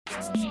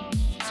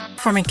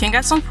From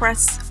Nkengasong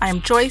Press, I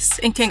am Joyce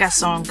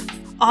Nkengasong,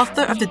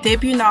 author of the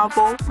debut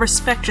novel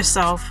Respect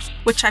Yourself,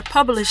 which I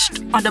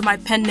published under my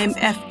pen name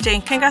F.J.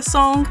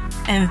 Nkengasong,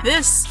 and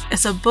this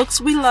is a Books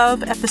We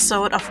Love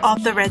episode of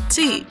Author Red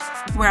Tea,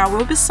 where I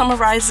will be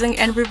summarizing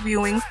and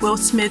reviewing Will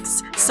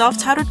Smith's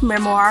self-titled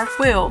memoir,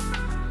 Will.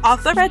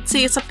 Author Red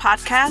Tea is a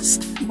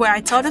podcast where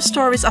I tell the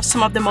stories of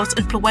some of the most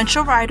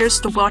influential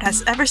writers the world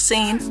has ever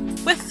seen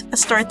with a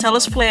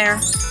storyteller's flair.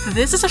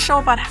 This is a show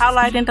about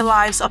highlighting the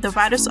lives of the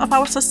writers of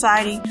our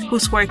society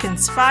whose work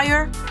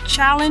inspire,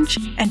 challenge,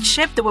 and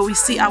shape the way we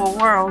see our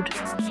world.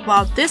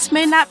 While this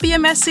may not be a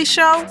messy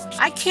show,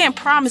 I can't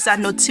promise that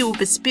no tea will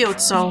be spilled,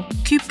 so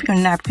keep your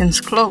napkins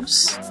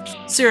close.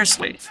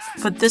 Seriously,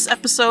 for this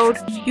episode,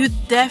 you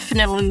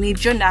definitely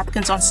need your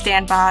napkins on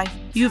standby.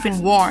 You've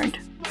been warned.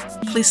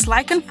 Please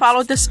like and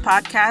follow this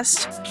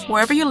podcast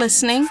wherever you're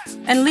listening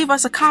and leave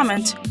us a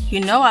comment. You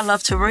know I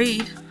love to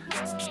read.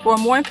 For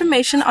more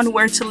information on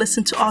where to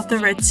listen to Author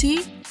Red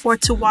Tea or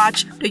to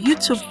watch the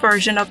YouTube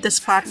version of this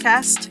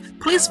podcast,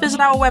 please visit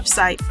our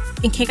website,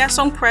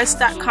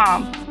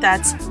 nkengasongpress.com.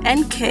 That's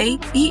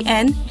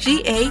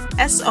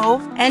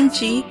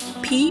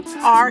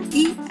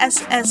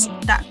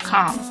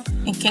NKENGASONGPRESS.com.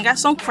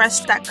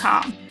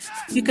 nkengasongpress.com.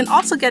 You can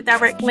also get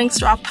direct links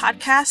to our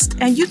podcast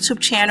and YouTube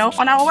channel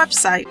on our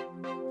website.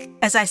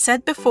 As I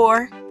said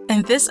before,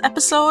 in this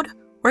episode,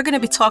 we're going to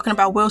be talking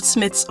about Will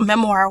Smith's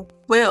memoir,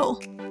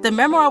 Will. The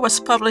memoir was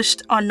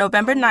published on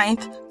November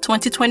 9th,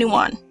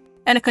 2021,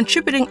 and a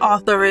contributing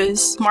author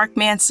is Mark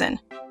Manson.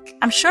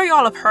 I'm sure you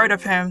all have heard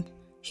of him.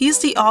 He's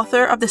the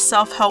author of the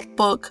self-help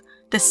book,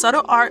 The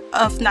Subtle Art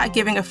of Not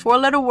Giving a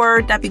Four-Letter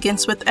Word That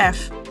Begins with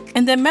F.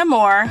 In the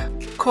memoir,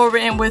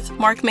 co-written with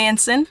Mark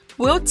Manson,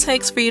 Will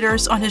takes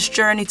readers on his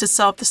journey to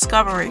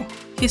self-discovery.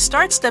 He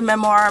starts the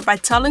memoir by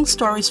telling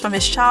stories from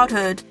his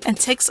childhood and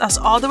takes us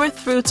all the way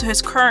through to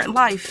his current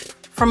life.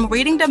 From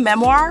reading the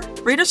memoir,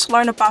 readers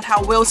learn about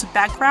how Will's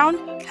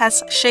background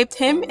has shaped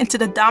him into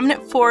the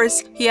dominant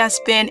force he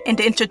has been in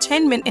the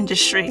entertainment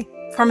industry.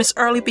 From his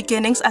early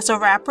beginnings as a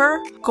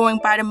rapper, going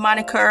by the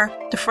moniker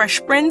The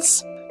Fresh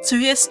Prince, to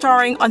his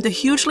starring on the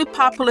hugely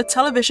popular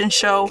television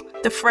show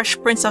The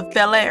Fresh Prince of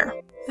Bel-Air.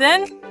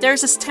 Then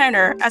there's his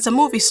tenure as a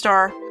movie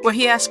star, where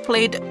he has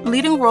played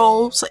leading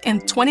roles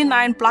in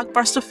 29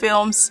 blockbuster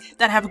films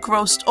that have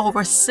grossed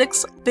over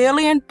 $6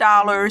 billion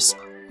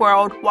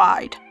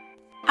worldwide.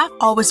 I've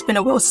always been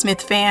a Will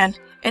Smith fan,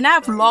 and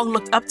I've long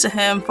looked up to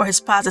him for his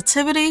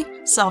positivity,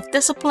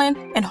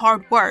 self-discipline, and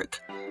hard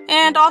work.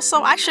 And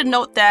also, I should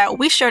note that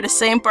we share the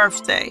same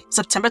birthday,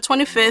 September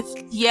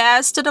 25th,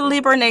 yes to the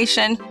Libra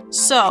Nation.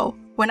 So,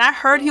 when I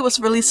heard he was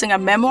releasing a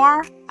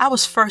memoir, I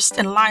was first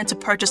in line to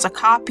purchase a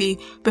copy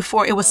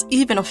before it was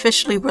even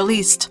officially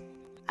released.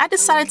 I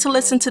decided to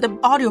listen to the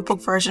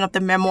audiobook version of the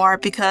memoir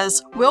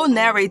because Will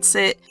narrates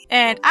it,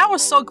 and I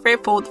was so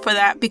grateful for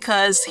that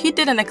because he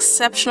did an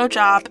exceptional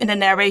job in the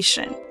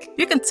narration.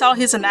 You can tell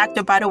he's an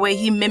actor by the way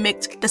he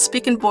mimicked the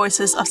speaking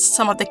voices of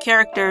some of the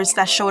characters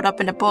that showed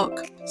up in the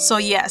book. So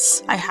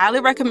yes, I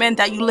highly recommend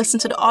that you listen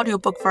to the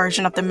audiobook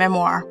version of the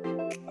memoir.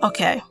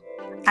 Okay,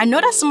 I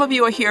know that some of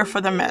you are here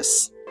for the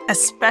mess,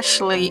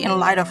 especially in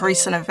light of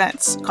recent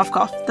events. Cough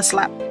cough, the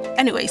slap.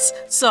 Anyways,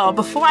 so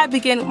before I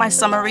begin my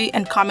summary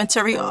and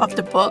commentary of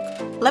the book,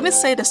 let me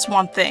say this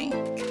one thing.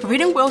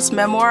 Reading Will's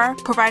memoir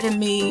provided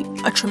me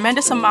a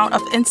tremendous amount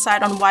of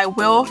insight on why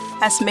Will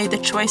has made the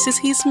choices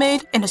he's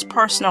made in his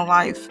personal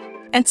life.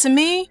 And to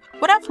me,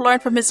 what I've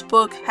learned from his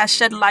book has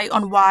shed light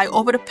on why,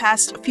 over the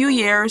past few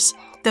years,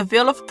 the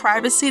veil of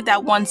privacy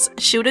that once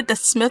shielded the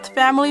Smith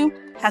family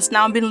has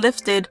now been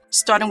lifted,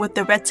 starting with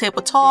the Red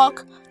Table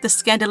Talk, the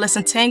scandalous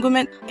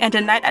entanglement, and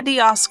the night at the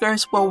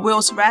Oscars where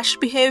Will's rash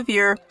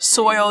behavior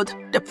soiled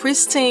the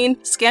pristine,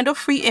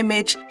 scandal-free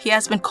image he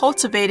has been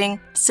cultivating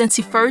since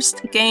he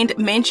first gained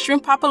mainstream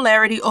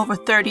popularity over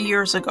 30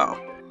 years ago.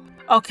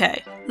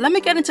 Okay, let me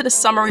get into the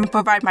summary and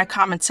provide my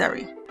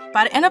commentary.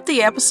 By the end of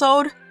the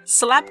episode,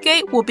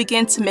 Slapgate will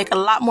begin to make a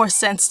lot more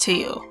sense to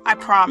you, I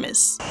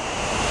promise.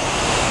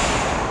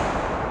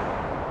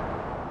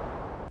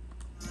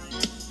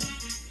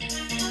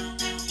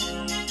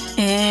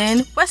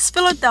 In West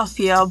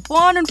Philadelphia,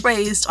 born and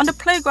raised, on the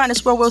playground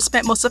is where Will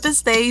spent most of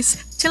his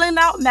days, chilling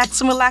out,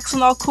 maxing,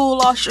 relaxing, all cool,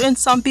 all shooting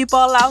some people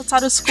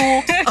outside of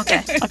school.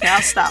 Okay,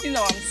 I'll stop. You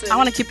know what I'm saying. I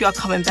want to keep y'all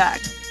coming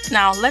back.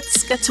 Now,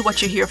 let's get to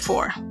what you're here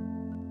for.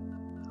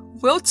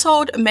 Will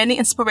told many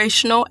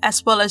inspirational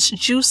as well as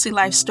juicy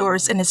life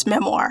stories in his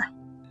memoir.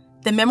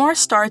 The memoir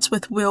starts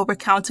with Will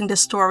recounting the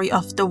story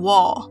of the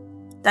wall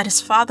that his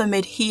father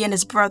made he and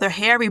his brother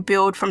Harry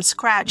build from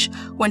scratch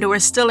when they were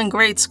still in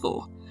grade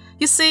school.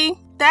 You see,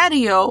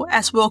 Daddy-O,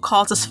 as Will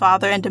calls his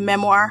father in the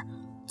memoir,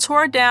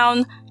 tore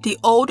down the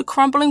old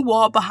crumbling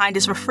wall behind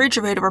his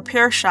refrigerator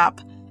repair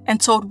shop and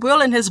told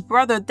Will and his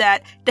brother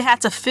that they had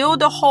to fill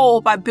the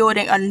hole by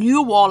building a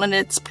new wall in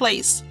its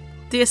place.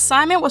 The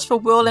assignment was for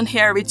Will and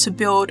Harry to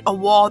build a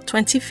wall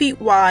 20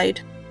 feet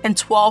wide and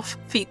 12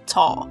 feet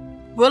tall.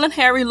 Will and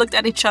Harry looked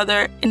at each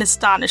other in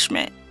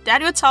astonishment.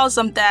 Daddy-O tells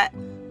them that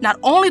Not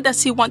only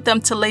does he want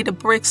them to lay the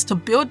bricks to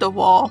build the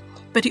wall,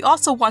 but he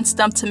also wants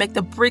them to make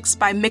the bricks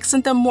by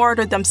mixing the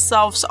mortar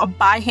themselves or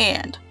by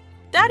hand.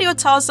 Daddy-O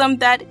tells them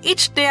that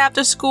each day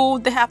after school,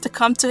 they have to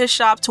come to his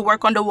shop to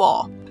work on the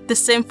wall. The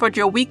same for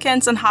their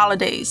weekends and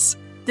holidays.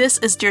 This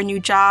is their new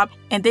job,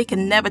 and they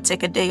can never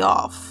take a day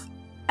off.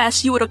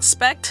 As you would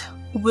expect,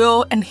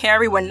 Will and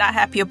Harry were not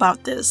happy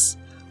about this.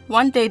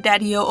 One day,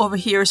 Daddy-O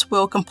overhears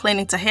Will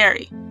complaining to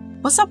Harry.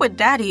 "What's up with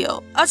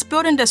Daddy-O? Us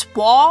building this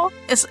wall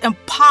is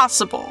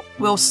impossible,"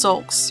 Will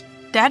sulks.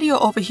 Daddy-O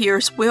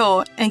overhears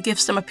Will and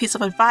gives them a piece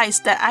of advice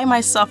that I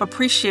myself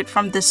appreciate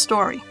from this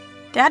story.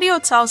 Daddy-O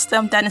tells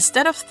them that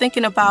instead of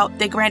thinking about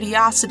the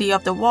grandiosity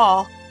of the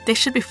wall, they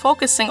should be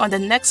focusing on the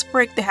next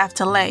brick they have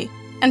to lay.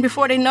 And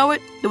before they know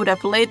it, they would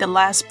have laid the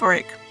last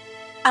brick.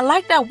 I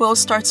like that Will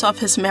starts off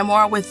his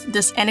memoir with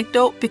this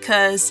anecdote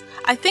because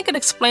I think it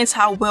explains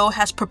how Will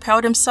has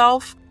propelled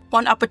himself,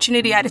 one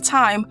opportunity at a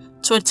time,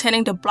 to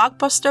attaining the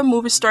blockbuster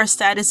movie star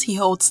status he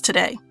holds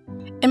today.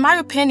 In my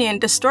opinion,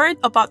 the story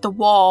about the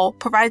wall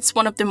provides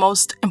one of the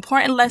most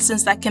important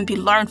lessons that can be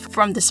learned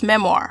from this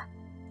memoir.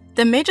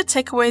 The major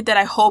takeaway that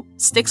I hope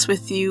sticks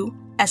with you,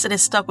 as it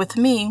has stuck with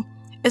me,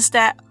 is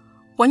that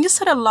when you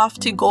set a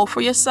lofty goal for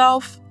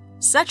yourself,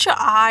 set your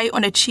eye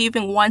on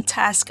achieving one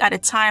task at a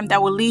time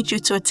that will lead you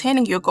to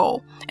attaining your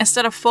goal,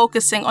 instead of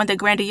focusing on the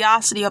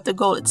grandiosity of the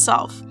goal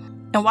itself.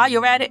 And while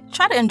you're at it,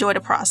 try to enjoy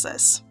the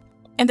process.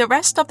 In the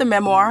rest of the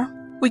memoir,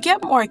 we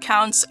get more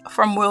accounts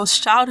from Will's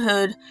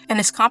childhood and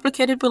his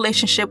complicated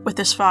relationship with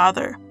his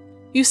father.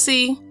 You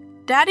see,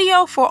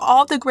 Daddy-O, for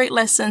all the great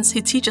lessons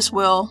he teaches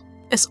Will,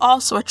 is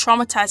also a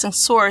traumatizing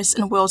source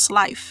in Will's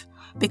life,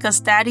 because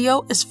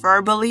Daddy-O is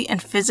verbally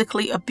and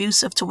physically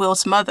abusive to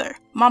Will's mother,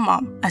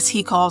 Mom, as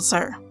he calls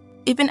her.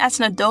 Even as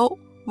an adult,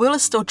 Will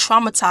is still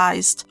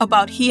traumatized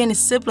about he and his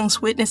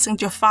siblings witnessing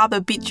your father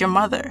beat your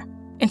mother.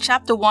 In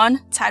chapter 1,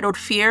 titled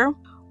Fear,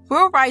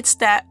 Will writes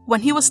that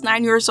when he was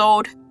 9 years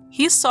old,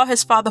 he saw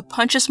his father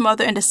punch his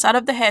mother in the side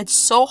of the head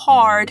so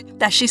hard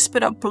that she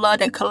spit up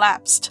blood and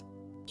collapsed.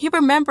 He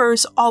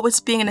remembers always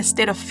being in a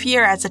state of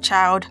fear as a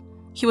child.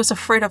 He was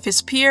afraid of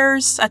his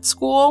peers at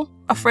school,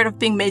 afraid of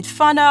being made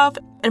fun of,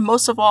 and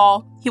most of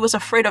all, he was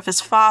afraid of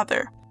his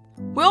father.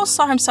 Will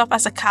saw himself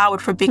as a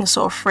coward for being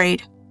so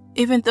afraid.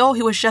 Even though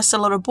he was just a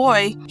little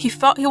boy, he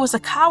felt he was a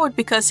coward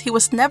because he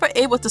was never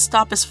able to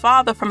stop his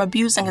father from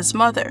abusing his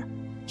mother.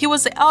 He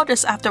was the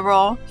eldest after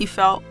all, he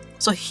felt,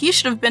 so he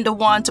should have been the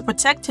one to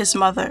protect his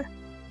mother.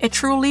 A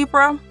true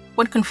Libra,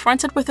 when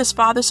confronted with his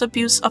father's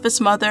abuse of his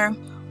mother,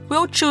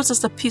 Will chooses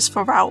the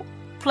peaceful route,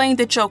 playing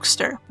the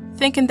jokester,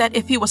 thinking that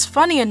if he was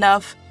funny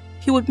enough,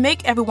 he would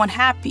make everyone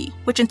happy,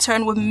 which in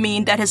turn would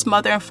mean that his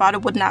mother and father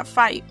would not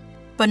fight.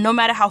 But no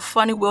matter how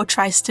funny Will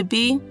tries to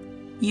be,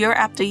 year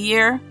after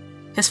year,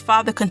 his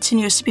father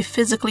continues to be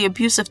physically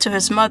abusive to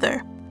his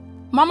mother.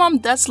 Mom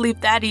does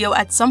leave Daddy-O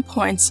at some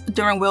points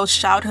during Will's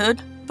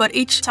childhood, but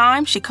each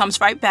time she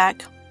comes right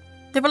back.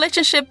 The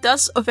relationship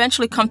does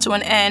eventually come to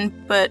an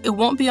end, but it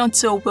won't be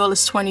until Will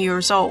is 20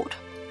 years old.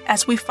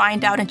 As we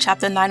find out in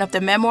chapter 9 of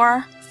the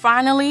memoir,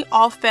 finally,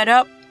 all fed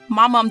up,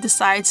 Mom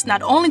decides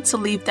not only to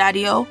leave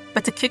Daddy-O,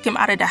 but to kick him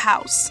out of the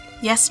house.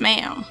 Yes,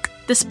 ma'am.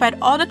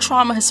 Despite all the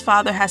trauma his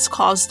father has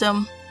caused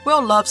him,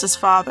 Will loves his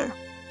father.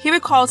 He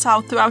recalls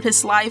how throughout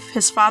his life,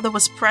 his father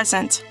was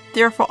present,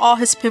 there for all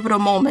his pivotal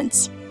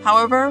moments.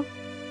 However,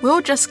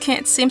 Will just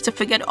can't seem to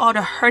forget all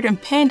the hurt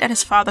and pain that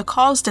his father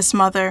caused his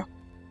mother.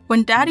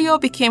 When Daddy-O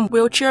became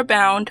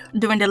wheelchair-bound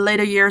during the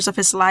later years of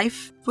his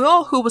life,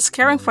 Will, who was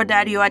caring for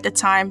Daddy-O at the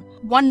time,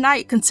 one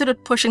night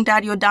considered pushing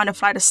Daddy-O down a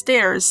flight of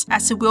stairs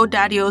as he willed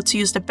Daddy-O to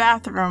use the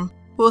bathroom.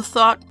 Will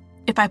thought,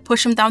 if I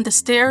push him down the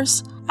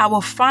stairs, I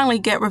will finally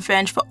get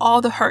revenge for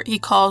all the hurt he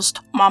caused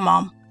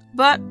Mom.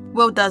 But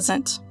Will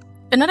doesn't.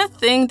 Another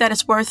thing that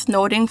is worth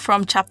noting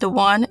from chapter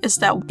 1 is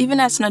that even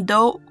as an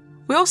adult,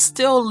 Will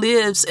still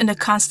lives in a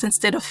constant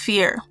state of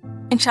fear.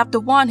 In chapter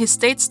 1, he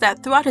states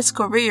that throughout his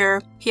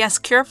career, he has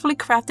carefully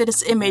crafted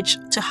his image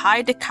to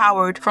hide the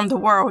coward from the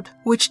world,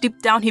 which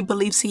deep down he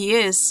believes he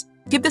is.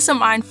 Keep this in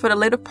mind for the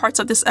later parts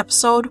of this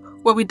episode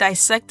where we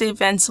dissect the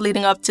events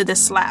leading up to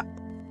this slap.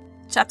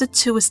 Chapter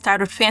 2 is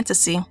titled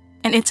Fantasy,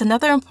 and it's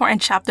another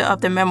important chapter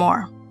of the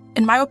memoir.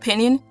 In my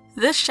opinion,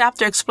 this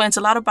chapter explains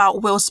a lot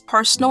about Will's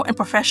personal and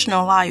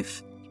professional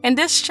life. In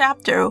this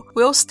chapter,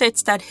 Will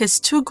states that his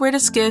two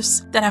greatest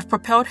gifts that have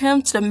propelled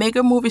him to the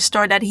mega movie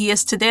star that he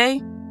is today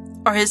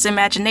are his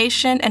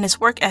imagination and his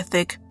work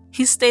ethic.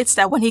 He states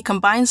that when he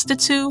combines the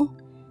two,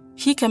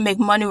 he can make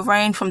money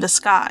rain from the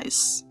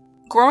skies.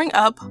 Growing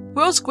up,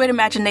 Will's great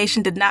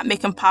imagination did not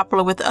make him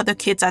popular with the other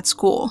kids at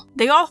school.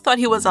 They all thought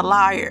he was a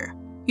liar.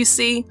 You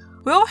see,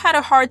 Will had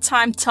a hard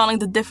time telling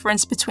the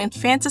difference between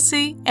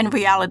fantasy and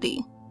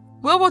reality.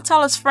 Will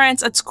tell his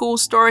friends at school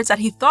stories that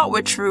he thought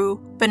were true,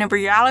 but in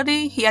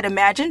reality, he had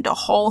imagined the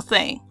whole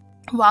thing.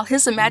 While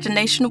his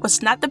imagination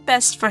was not the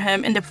best for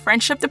him in the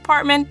friendship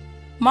department,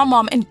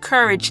 Mom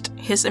encouraged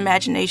his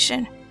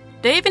imagination.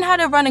 They even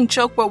had a running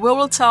joke where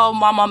Will tell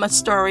Mom a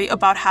story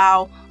about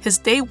how his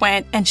day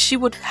went and she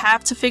would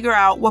have to figure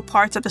out what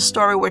parts of the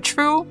story were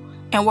true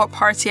and what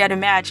parts he had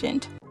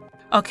imagined.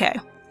 Okay,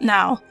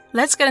 now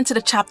let's get into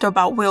the chapter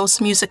about Will's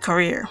music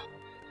career.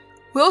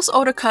 Will's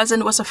older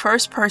cousin was the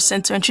first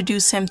person to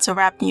introduce him to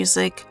rap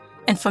music,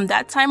 and from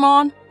that time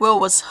on, Will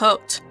was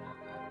hooked.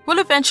 Will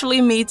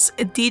eventually meets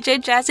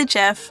DJ Jazzy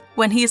Jeff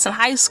when he is in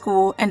high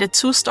school, and the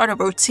two start a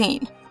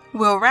routine.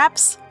 Will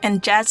raps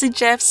and Jazzy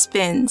Jeff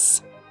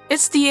spins.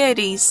 It's the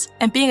 80s,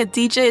 and being a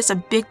DJ is a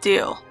big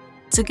deal.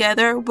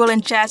 Together, Will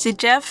and Jazzy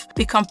Jeff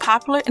become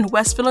popular in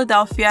West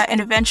Philadelphia,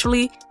 and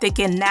eventually they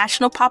gain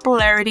national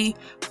popularity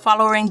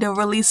following the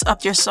release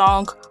of their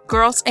song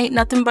Girls Ain't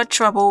Nothing But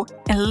Trouble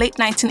in late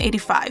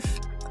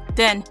 1985.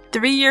 Then,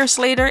 3 years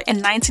later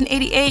in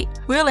 1988,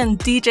 Will and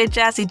DJ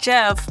Jazzy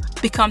Jeff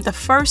become the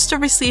first to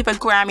receive a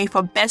Grammy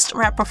for Best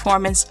Rap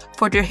Performance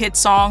for their hit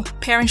song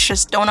Parents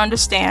Just Don't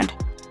Understand.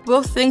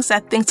 Will thinks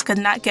that things could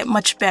not get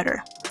much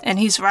better, and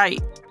he's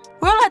right.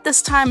 Will at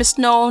this time is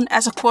known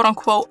as a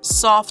quote-unquote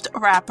soft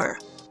rapper.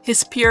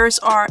 His peers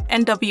are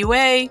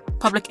NWA,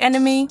 Public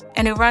Enemy,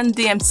 and Run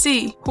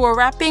DMC, who are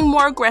rapping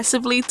more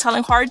aggressively,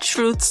 telling hard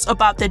truths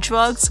about the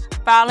drugs,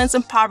 violence,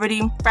 and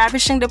poverty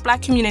ravishing the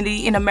Black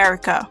community in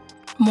America.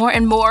 More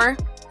and more,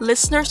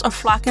 listeners are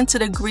flocking to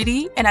the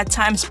gritty and at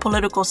times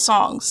political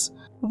songs.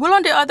 Will,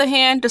 on the other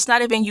hand, does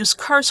not even use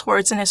curse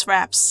words in his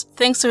raps,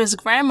 thanks to his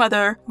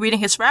grandmother reading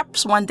his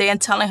raps one day and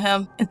telling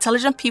him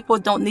intelligent people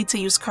don't need to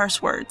use curse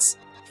words.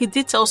 He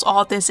details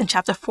all this in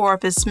chapter 4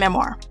 of his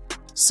memoir.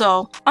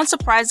 So,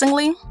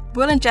 unsurprisingly,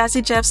 Will and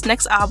Jazzy Jeff's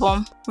next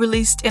album,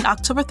 released in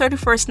October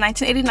 31st,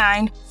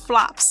 1989,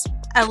 flops,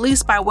 at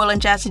least by Will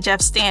and Jazzy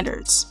Jeff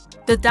standards.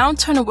 The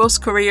downturn in Will's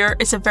career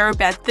is a very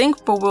bad thing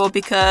for Will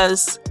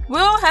because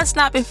Will has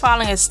not been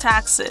filing his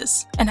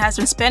taxes and has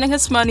been spending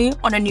his money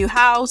on a new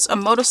house, a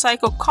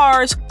motorcycle,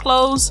 cars,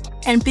 clothes,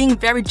 and being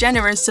very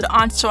generous to the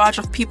entourage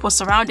of people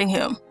surrounding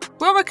him.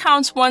 Will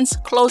recounts once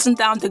closing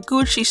down the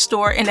Gucci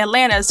store in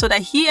Atlanta so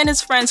that he and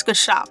his friends could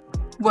shop.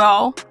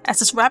 Well, as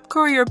his rap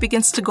career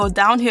begins to go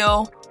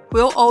downhill,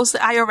 Will owes the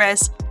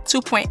IRS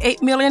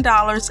 $2.8 million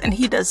and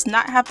he does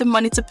not have the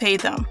money to pay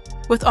them.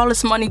 With all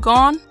his money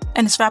gone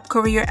and his rap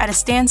career at a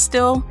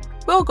standstill,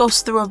 Will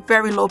goes through a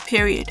very low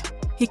period.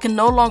 He can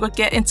no longer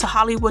get into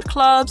Hollywood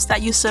clubs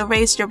that used to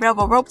raise your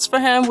velvet ropes for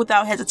him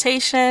without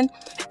hesitation,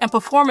 and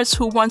performers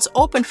who once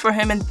opened for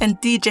him and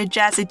DJ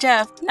Jazzy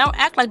Jeff now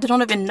act like they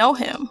don't even know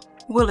him.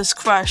 Will is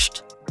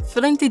crushed.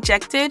 Feeling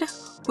dejected,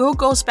 Will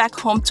goes back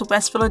home to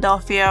West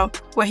Philadelphia,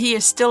 where he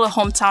is still a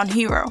hometown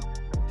hero.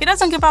 He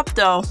doesn't give up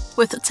though.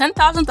 With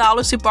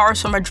 $10,000 he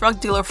borrows from a drug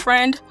dealer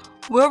friend,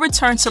 Will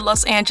returns to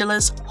Los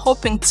Angeles,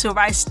 hoping to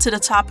rise to the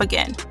top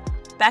again.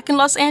 Back in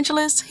Los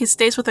Angeles, he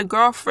stays with a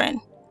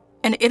girlfriend,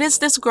 and it is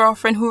this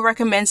girlfriend who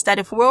recommends that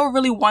if Will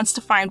really wants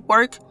to find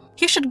work,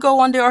 he should go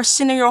on the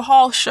Arsenio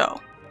Hall show.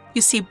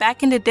 You see,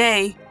 back in the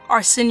day,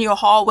 Arsenio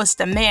Hall was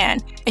the man,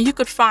 and you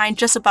could find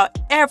just about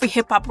every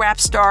hip-hop rap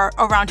star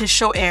around his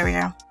show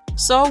area.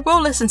 So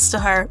Will listens to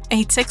her, and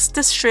he takes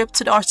this trip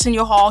to the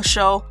Arsenio Hall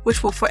show,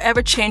 which will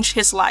forever change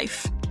his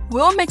life.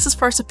 Will makes his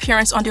first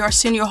appearance on the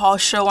Arsenio Hall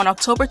show on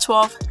October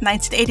 12,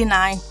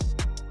 1989.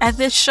 At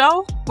this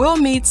show, Will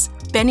meets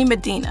Benny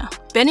Medina.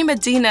 Benny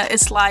Medina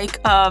is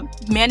like a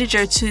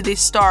manager to these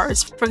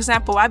stars. For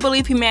example, I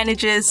believe he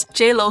manages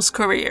J-Lo's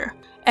career.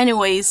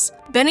 Anyways,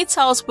 Benny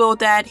tells Will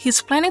that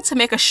he's planning to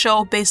make a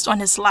show based on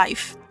his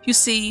life. You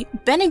see,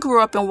 Benny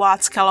grew up in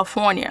Watts,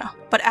 California,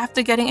 but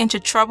after getting into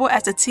trouble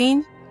as a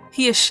teen,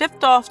 he is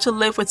shipped off to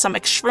live with some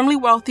extremely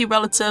wealthy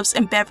relatives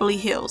in Beverly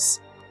Hills.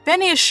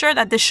 Benny is sure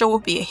that this show will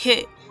be a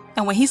hit,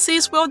 and when he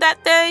sees Will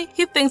that day,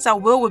 he thinks that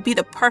Will would be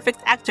the perfect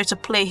actor to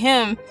play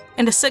him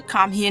in the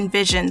sitcom he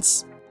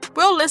envisions.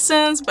 Will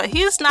listens, but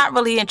he is not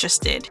really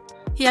interested.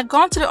 He had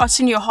gone to the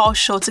Arsenio Hall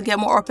show to get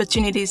more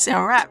opportunities in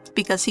rap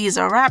because he is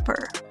a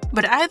rapper.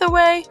 But either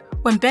way,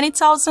 when Benny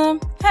tells him,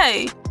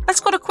 "Hey, let's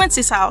go to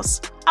Quincy's house.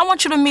 I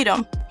want you to meet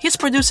him. He's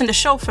producing the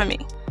show for me."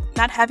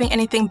 Not having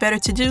anything better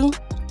to do,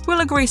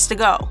 Will agrees to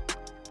go.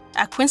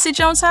 At Quincy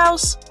Jones'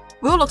 house,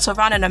 Will looks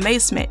around in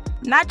amazement,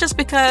 not just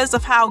because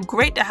of how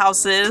great the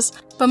house is,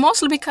 but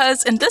mostly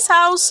because in this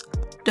house,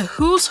 the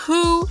who's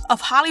who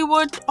of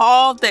Hollywood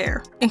all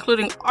there,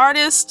 including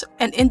artists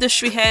and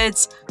industry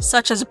heads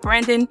such as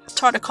Brandon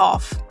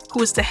Tartikoff,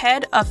 who is the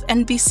head of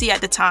NBC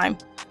at the time.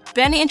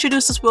 Benny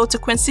introduces Will to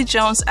Quincy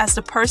Jones as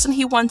the person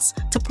he wants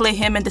to play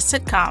him in the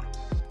sitcom.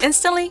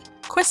 Instantly,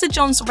 Quincy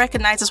Jones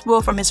recognizes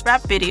Will from his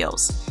rap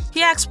videos.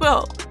 He asks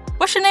Will,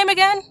 "What's your name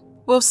again?"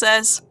 Will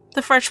says,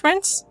 "The Fresh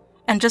Prince."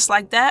 And just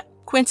like that,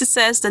 Quincy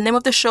says the name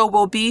of the show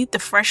will be The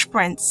Fresh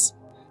Prince.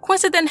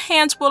 Quincy then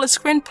hands Will a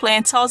screenplay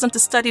and tells him to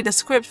study the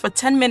script for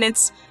 10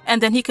 minutes and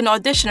then he can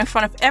audition in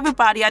front of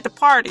everybody at the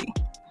party.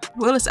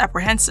 Will is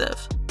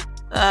apprehensive.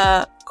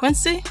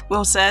 Quincy,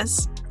 Will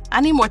says,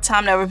 "I need more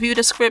time to review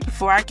the script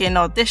before I can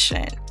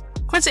audition."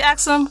 Quincy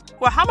asks him,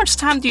 "Well, how much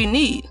time do you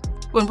need?"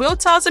 When Will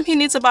tells him he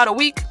needs about a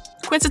week,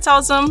 Quincy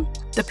tells him,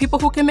 "The people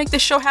who can make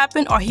this show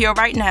happen are here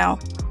right now.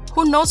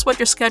 Who knows what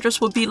your schedules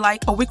will be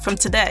like a week from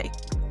today?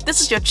 This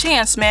is your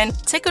chance, man.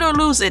 Take it or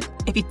lose it.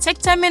 If you take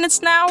 10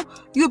 minutes now,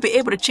 you'll be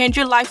able to change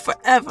your life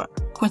forever,"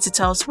 Quincy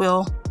tells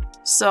Will.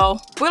 So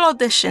Will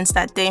auditions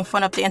that day in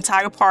front of the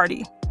entire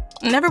party,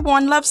 and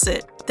everyone loves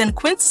it. Then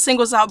Quincy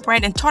singles out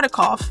Brandon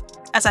Tartikoff.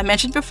 As I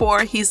mentioned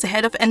before, he's the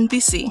head of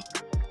NBC.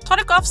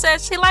 Tartikoff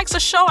says he likes the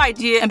show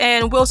idea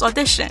and Will's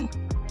audition.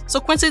 So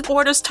Quincy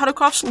orders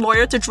Tartikoff's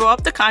lawyer to draw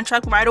up the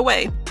contract right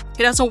away.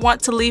 He doesn't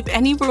want to leave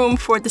any room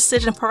for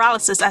decision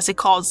paralysis, as he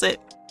calls it.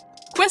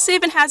 Quincy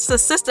even has his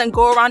assistant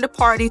go around the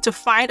party to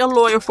find a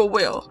lawyer for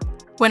Will.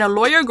 When a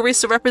lawyer agrees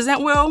to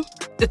represent Will,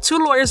 the two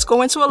lawyers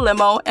go into a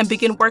limo and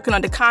begin working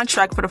on the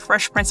contract for the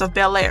Fresh Prince of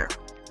Bel-Air.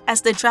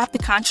 As they draft the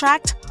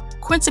contract,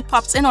 Quincy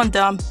pops in on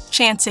them,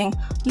 chanting,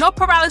 "No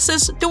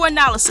paralysis, do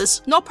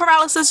analysis. No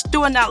paralysis,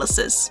 do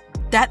analysis."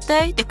 That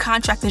day, the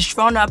contract is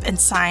drawn up and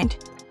signed.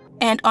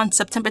 And on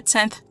September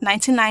 10th,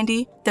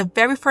 1990, the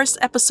very first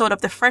episode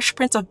of The Fresh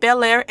Prince of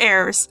Bel-Air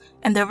airs,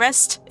 and the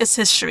rest is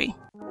history.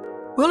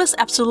 Will is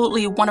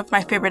absolutely one of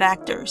my favorite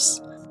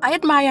actors. I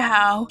admire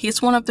how he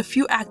is one of the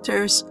few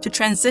actors to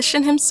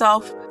transition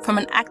himself from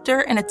an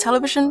actor in a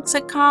television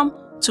sitcom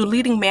to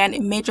leading man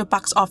in major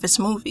box office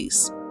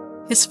movies.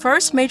 His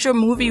first major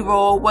movie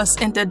role was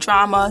in the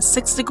drama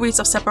 6 Degrees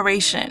of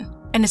Separation,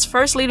 and his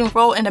first leading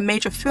role in a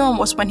major film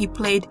was when he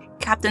played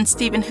Captain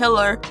Stephen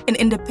Hiller in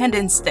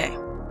Independence Day.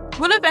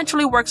 Will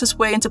eventually works his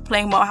way into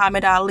playing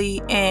Muhammad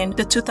Ali in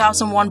the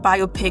 2001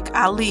 biopic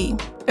Ali,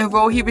 a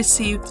role he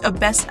received a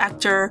Best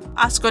Actor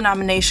Oscar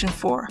nomination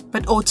for,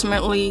 but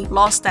ultimately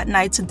lost that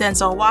night to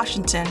Denzel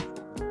Washington.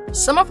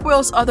 Some of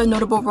Will's other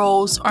notable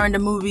roles are in the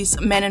movies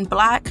Men in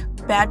Black,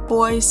 Bad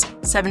Boys,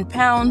 7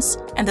 Pounds,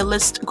 and the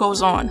list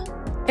goes on.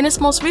 In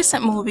his most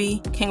recent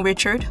movie, King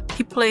Richard,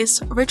 he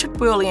plays Richard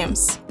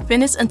Williams,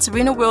 Venus and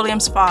Serena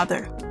Williams'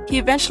 father. He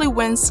eventually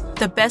wins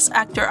the Best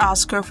Actor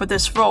Oscar for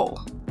this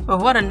role. But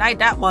what a night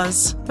that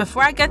was.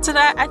 Before I get to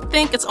that, I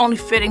think it's only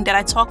fitting that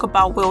I talk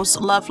about Will's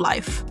love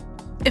life.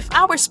 If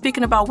I were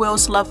speaking about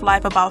Will's love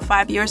life about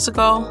 5 years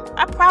ago,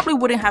 I probably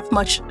wouldn't have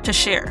much to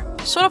share.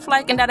 Sort of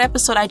like in that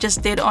episode I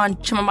just did on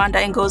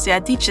Chimamanda Ngozi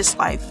Adichie's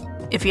life.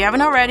 If you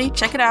haven't already,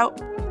 check it out.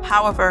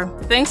 However,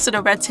 thanks to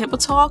the Red Table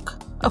Talk,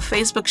 a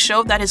Facebook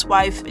show that his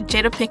wife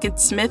Jada Pinkett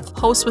Smith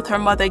hosts with her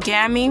mother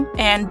Gammy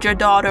and their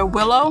daughter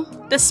Willow,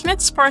 the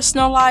Smiths'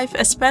 personal life,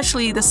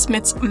 especially the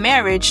Smiths'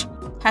 marriage,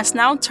 has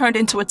now turned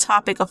into a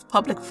topic of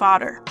public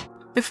fodder.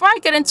 Before I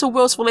get into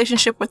Will's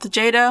relationship with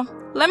Jada,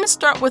 let me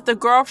start with the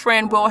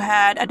girlfriend Will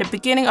had at the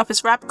beginning of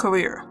his rap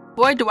career.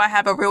 Boy, do I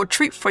have a real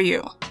treat for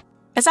you.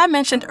 As I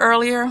mentioned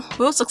earlier,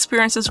 Will's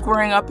experiences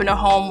growing up in a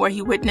home where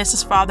he witnessed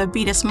his father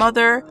beat his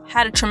mother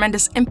had a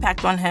tremendous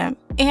impact on him,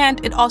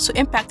 and it also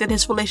impacted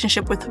his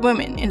relationship with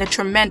women in a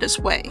tremendous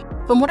way.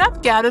 From what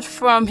I've gathered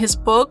from his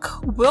book,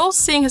 Will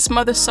seeing his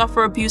mother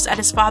suffer abuse at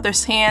his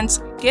father's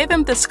hands gave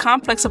him this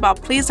complex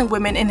about pleasing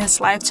women in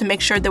his life to make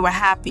sure they were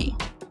happy.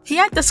 He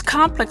had this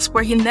complex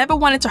where he never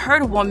wanted to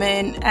hurt a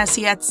woman, as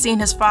he had seen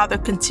his father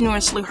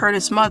continuously hurt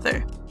his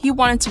mother. He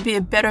wanted to be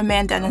a better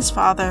man than his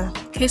father.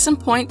 Case in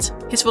point,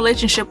 his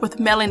relationship with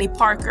Melanie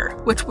Parker,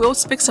 which Will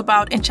speaks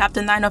about in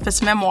chapter 9 of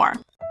his memoir.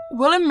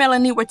 Will and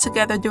Melanie were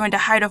together during the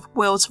height of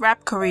Will's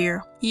rap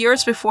career,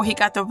 years before he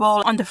got the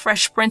role on The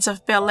Fresh Prince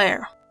of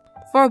Bel-Air.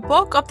 For a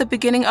bulk of the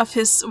beginning of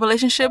his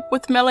relationship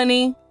with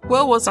Melanie,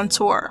 Will was on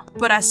tour,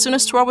 but as soon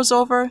as tour was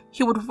over,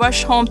 he would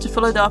rush home to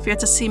Philadelphia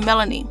to see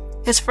Melanie.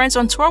 His friends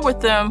on tour with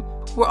them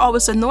were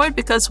always annoyed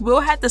because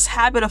Will had this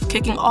habit of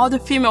kicking all the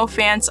female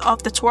fans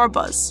off the tour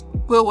bus.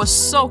 Will was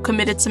so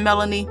committed to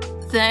Melanie.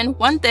 Then,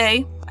 one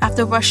day,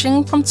 after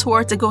rushing from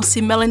tour to go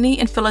see Melanie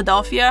in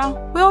Philadelphia,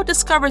 Will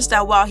discovers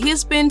that while he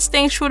has been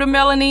staying true to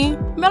Melanie,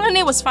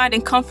 Melanie was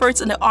finding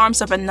comforts in the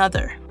arms of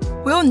another.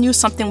 Will knew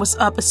something was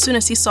up as soon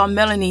as he saw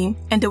Melanie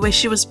and the way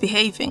she was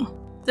behaving.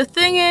 The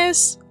thing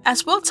is,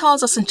 as Will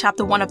tells us in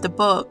chapter 1 of the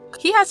book,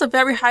 he has a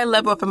very high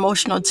level of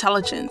emotional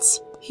intelligence.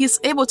 He is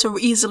able to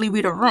easily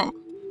read a room.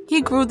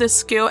 He grew this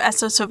skill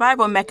as a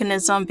survival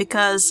mechanism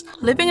because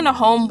living in a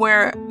home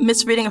where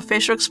misreading a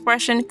facial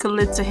expression could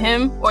lead to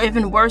him, or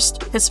even worse,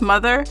 his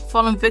mother,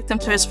 falling victim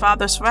to his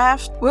father's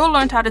wrath, Will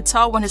learned how to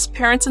tell when his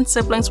parents and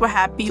siblings were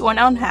happy or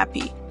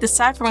unhappy,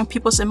 deciphering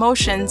people's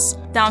emotions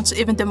down to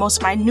even the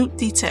most minute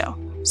detail.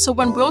 So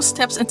when Will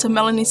steps into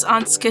Melanie's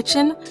aunt's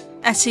kitchen,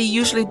 as he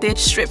usually did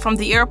straight from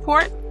the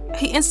airport,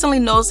 he instantly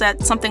knows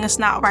that something is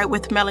not right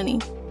with Melanie.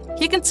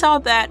 He can tell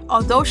that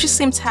although she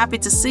seems happy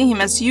to see him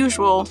as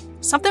usual,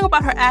 something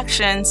about her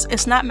actions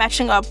is not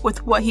matching up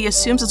with what he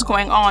assumes is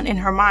going on in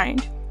her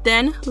mind.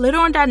 Then, later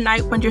on that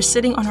night when they're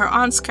sitting on her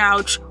aunt's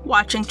couch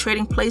watching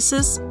Trading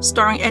Places,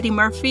 starring Eddie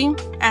Murphy,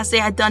 as they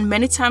had done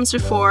many times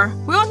before,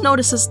 Will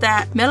notices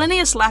that Melanie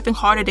is laughing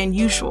harder than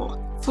usual.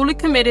 Fully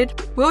committed,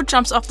 Will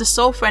jumps off the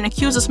sofa and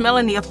accuses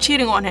Melanie of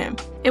cheating on him.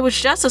 It was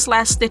just his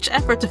last-ditch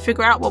effort to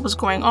figure out what was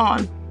going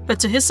on. But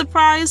to his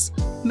surprise,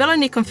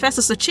 Melanie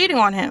confesses to cheating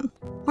on him.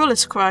 Will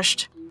is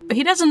crushed, but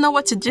he doesn't know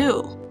what to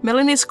do.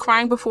 Melanie's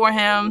crying before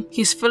him,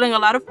 he's feeling a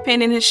lot of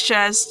pain in his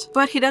chest,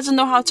 but he doesn't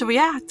know how to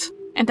react.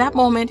 In that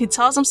moment, he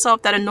tells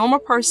himself that a normal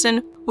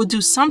person would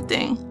do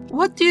something.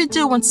 What do you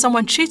do when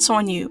someone cheats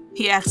on you?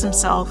 He asks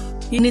himself.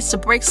 He needs to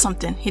break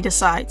something, he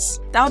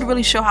decides. That would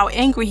really show how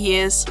angry he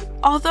is.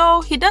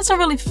 Although he doesn't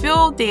really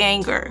feel the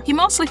anger, he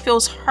mostly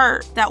feels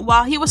hurt that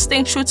while he was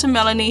staying true to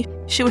Melanie,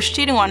 she was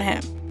cheating on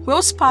him.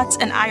 Will spots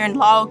an iron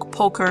log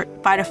poker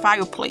by the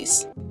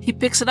fireplace. He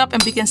picks it up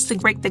and begins to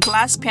break the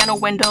glass panel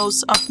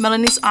windows of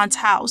Melanie's aunt's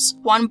house,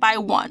 one by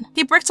one.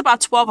 He breaks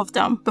about 12 of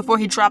them before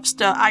he drops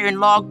the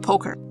iron log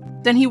poker.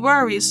 Then he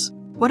worries,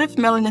 what if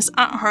Melanie's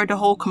aunt heard the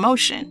whole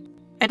commotion?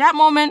 At that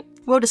moment,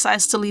 Will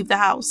decides to leave the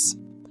house.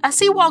 As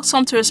he walks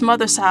home to his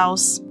mother's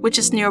house, which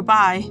is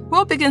nearby,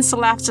 Will begins to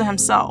laugh to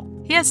himself.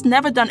 He has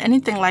never done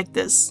anything like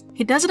this.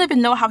 He doesn't even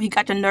know how he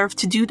got the nerve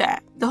to do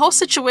that. The whole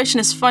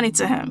situation is funny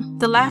to him.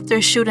 The laughter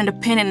is shooting the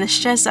pain in his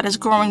chest that is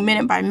growing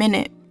minute by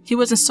minute. He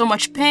was in so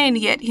much pain,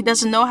 yet he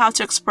doesn't know how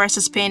to express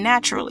his pain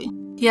naturally.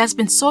 He has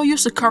been so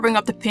used to covering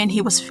up the pain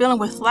he was feeling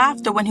with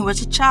laughter when he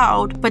was a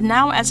child, but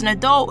now as an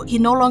adult, he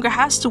no longer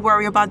has to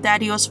worry about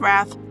Daddy-O's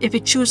wrath if he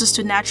chooses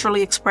to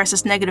naturally express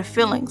his negative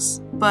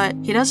feelings. But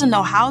he doesn't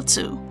know how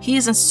to. He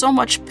is in so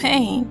much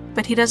pain,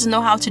 but he doesn't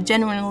know how to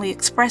genuinely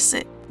express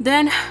it.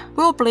 Then,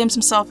 Will blames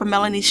himself for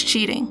Melanie's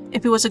cheating.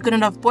 If he was a good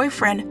enough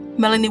boyfriend,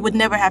 Melanie would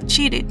never have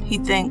cheated, he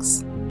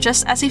thinks.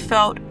 Just as he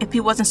felt, if he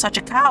wasn't such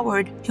a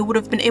coward, he would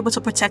have been able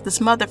to protect his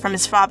mother from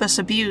his father's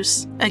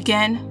abuse.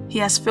 Again, he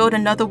has failed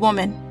another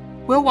woman.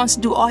 Will wants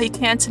to do all he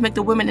can to make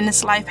the women in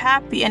his life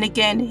happy, and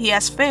again, he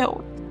has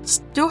failed.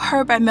 Still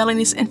hurt by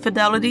Melanie's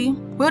infidelity,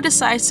 Will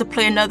decides to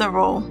play another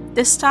role.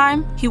 This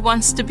time, he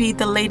wants to be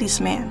the ladies'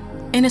 man.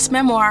 In his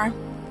memoir,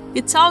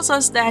 he tells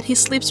us that he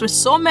sleeps with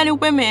so many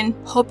women,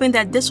 hoping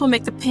that this will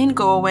make the pain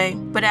go away.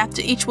 But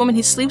after each woman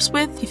he sleeps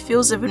with, he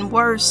feels even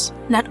worse.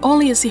 Not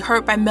only is he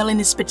hurt by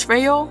Melanie's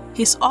betrayal,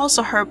 he's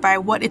also hurt by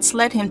what it's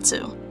led him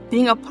to.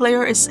 Being a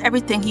player is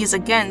everything he is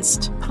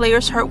against.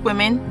 Players hurt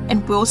women,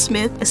 and Will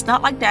Smith is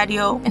not like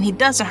Daddy-O, and he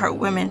doesn't hurt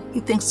women,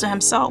 he thinks to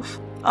himself.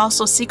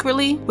 Also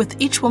secretly,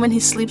 with each woman he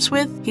sleeps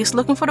with, he's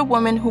looking for the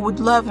woman who would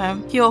love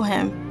him, heal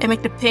him, and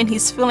make the pain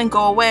he's feeling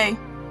go away.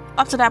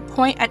 Up to that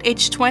point, at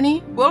age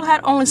 20, Will had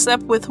only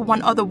slept with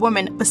one other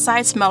woman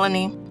besides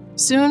Melanie.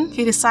 Soon,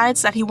 he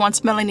decides that he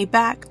wants Melanie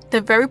back.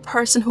 The very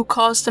person who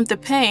caused him the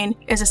pain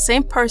is the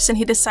same person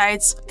he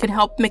decides can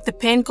help make the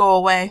pain go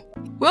away.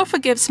 Will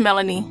forgives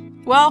Melanie.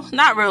 Well,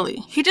 not really.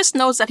 He just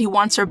knows that he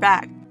wants her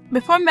back.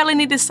 Before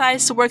Melanie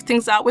decides to work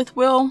things out with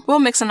Will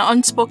makes an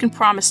unspoken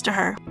promise to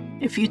her.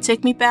 If you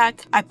take me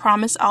back, I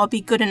promise I'll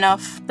be good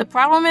enough. The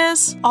problem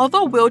is,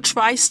 although Will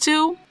tries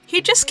to,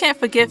 he just can't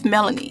forgive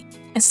Melanie.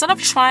 Instead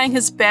of trying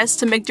his best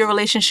to make their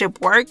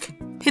relationship work,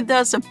 he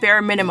does a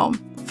bare minimum,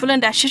 feeling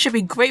that she should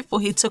be grateful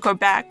he took her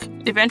back.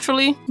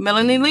 Eventually,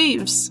 Melanie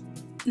leaves.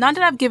 Now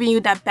that I've given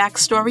you that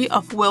backstory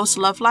of Will's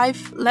love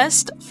life,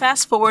 let's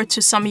fast forward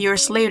to some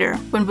years later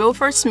when Will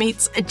first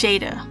meets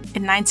Jada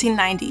in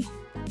 1990.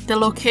 The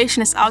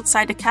location is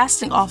outside the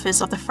casting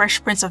office of The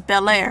Fresh Prince of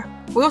Bel-Air.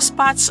 Will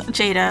spots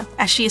Jada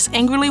as she is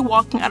angrily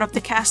walking out of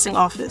the casting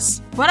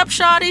office. "What up,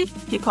 shawty?"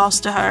 he calls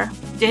to her.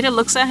 Jada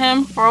looks at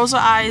him, rolls her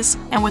eyes,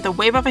 and with a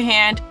wave of a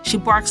hand, she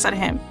barks at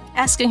him,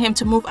 asking him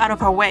to move out of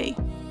her way.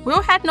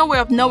 Will had no way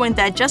of knowing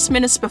that just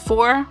minutes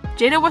before,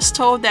 Jada was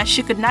told that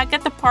she could not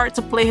get the part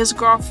to play his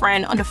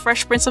girlfriend on The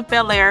Fresh Prince of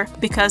Bel-Air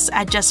because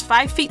at just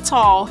 5 feet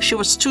tall, she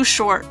was too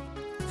short.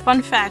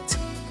 Fun fact,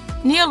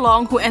 Nia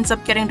Long, who ends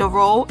up getting the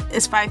role,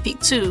 is 5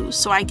 feet too,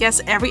 so I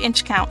guess every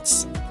inch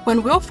counts.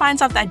 When Will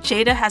finds out that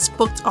Jada has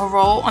booked a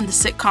role on the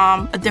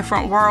sitcom A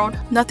Different World,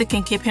 nothing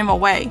can keep him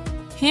away.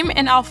 Him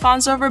and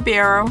Alfonso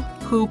Ribeiro,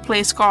 who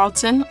plays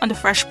Carlton on The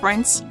Fresh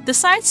Prince,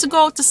 decides to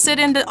go to sit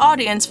in the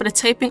audience for the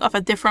taping of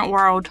A Different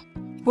World.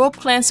 Will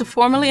plans to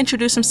formally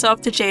introduce himself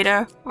to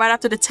Jada right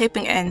after the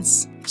taping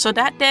ends. So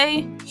that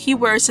day, he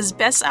wears his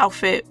best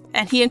outfit,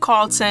 and he and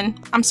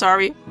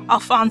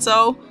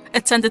Alfonso,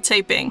 attend the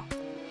taping.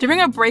 During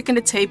a break in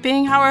the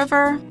taping,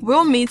 however,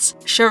 Will meets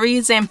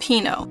Cherie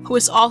Zampino, who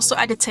is also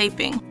at the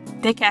taping.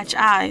 They catch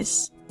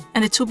eyes,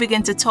 and the two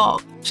begin to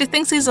talk. She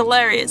thinks he's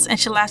hilarious, and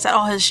she laughs at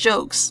all his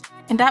jokes.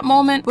 In that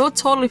moment, Will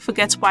totally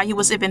forgets why he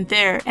was even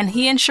there, and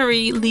he and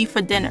Cherie leave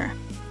for dinner.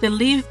 They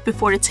leave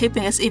before the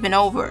taping is even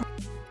over.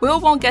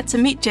 Will won't get to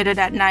meet Jada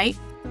that night,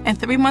 and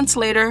 3 months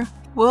later,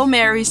 Will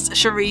marries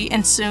Cherie,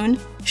 and soon,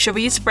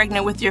 Cherie is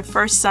pregnant with their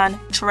first son,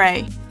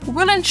 Trey.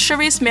 Will and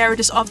Cherie's marriage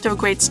is off to a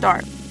great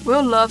start.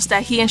 Will loves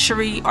that he and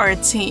Cherie are a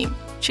team.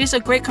 She's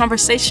a great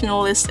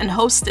conversationalist and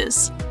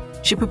hostess.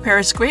 She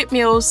prepares great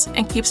meals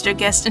and keeps their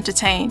guests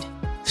entertained.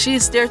 She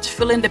is there to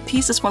fill in the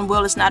pieces when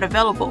Will is not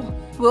available.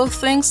 Will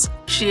thinks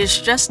she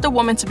is just the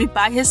woman to be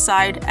by his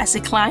side as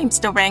he climbs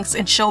the ranks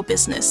in show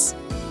business.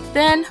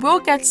 Then, Will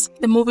gets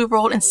the movie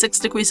role in 6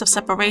 Degrees of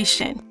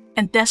Separation,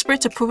 and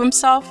desperate to prove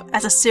himself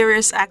as a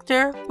serious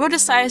actor, Will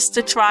decides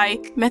to try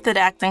method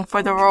acting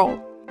for the role.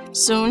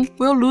 Soon,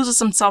 Will loses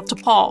himself to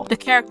Paul, the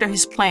character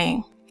he's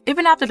playing.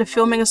 Even after the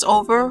filming is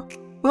over,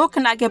 Will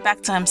cannot get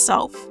back to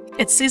himself.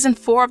 It's season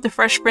 4 of The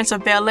Fresh Prince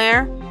of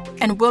Bel-Air,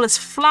 and Will is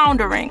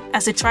floundering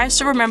as he tries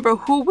to remember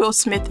who Will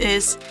Smith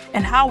is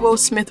and how Will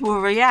Smith will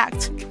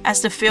react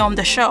as they film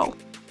the show.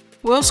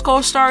 Will's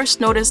co-stars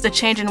notice the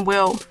change in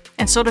Will,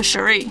 and so does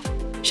Cherie.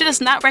 She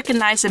does not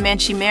recognize the man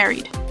she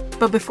married.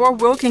 But before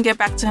Will can get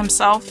back to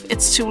himself,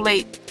 it's too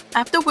late.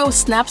 After Will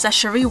snaps at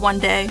Cherie one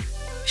day,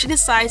 she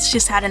decides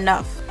she's had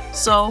enough.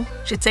 So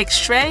she takes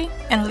Trey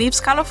and leaves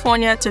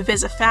California to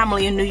visit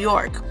family in New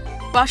York.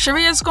 While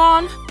Cherie is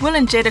gone, Will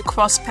and Jada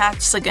cross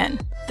paths again.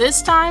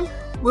 This time,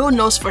 Will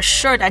knows for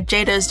sure that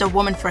Jada is the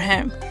woman for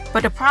him.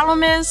 But the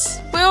problem is,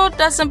 Will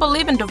doesn't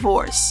believe in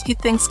divorce. He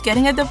thinks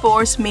getting a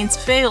divorce means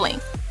failing.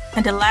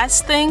 And the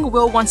last thing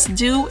Will wants to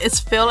do is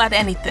fail at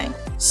anything.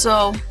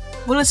 So,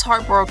 Will is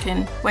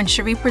heartbroken when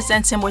Cherie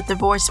presents him with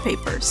divorce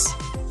papers.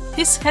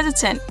 He's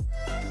hesitant.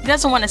 He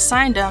doesn't want to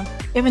sign them,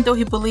 even though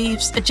he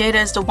believes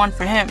Jada is the one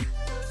for him.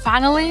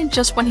 Finally,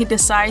 just when he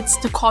decides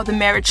to call the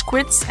marriage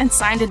quits and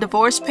sign the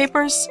divorce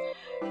papers,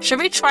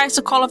 Cherie tries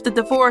to call off the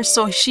divorce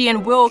so she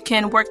and Will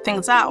can work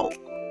things out.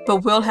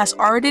 But Will has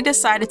already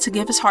decided to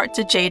give his heart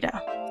to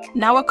Jada.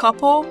 Now a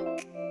couple,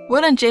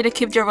 Will and Jada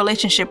keep their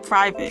relationship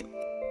private.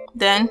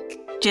 Then,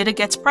 Jada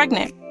gets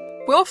pregnant.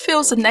 Will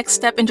feels the next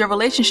step in their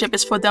relationship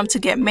is for them to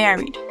get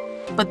married.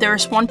 But there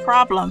is one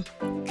problem.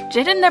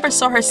 Jada never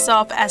saw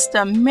herself as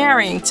the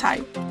marrying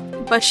type,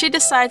 but she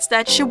decides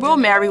that she will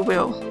marry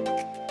Will.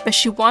 But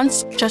she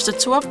wants just the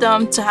two of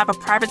them to have a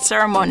private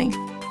ceremony.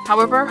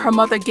 However, her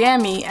mother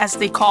Gammy, as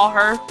they call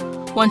her,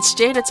 wants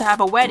Jada to have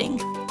a wedding.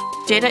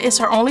 Jada is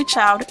her only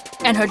child,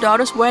 and her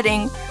daughter's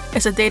wedding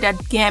is a day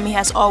that Gammy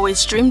has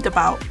always dreamed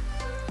about.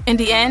 In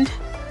the end,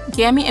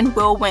 Gammy and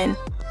Will win.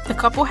 The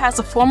couple has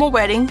a formal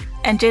wedding,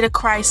 and Jada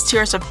cries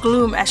tears of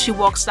gloom as she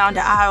walks down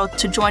the aisle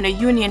to join a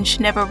union she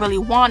never really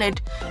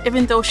wanted,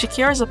 even though she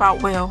cares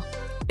about Will.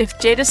 If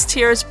Jada's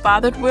tears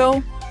bothered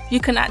Will, you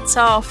cannot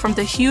tell from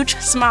the huge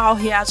smile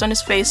he has on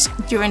his face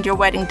during their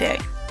wedding day.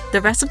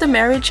 The rest of the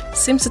marriage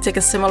seems to take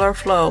a similar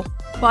flow.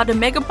 While the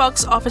mega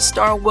box office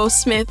star Will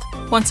Smith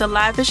wants a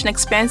lavish and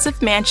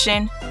expansive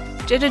mansion,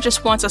 Jada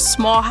just wants a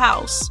small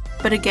house.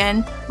 But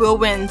again, Will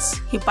wins.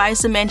 He buys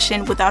the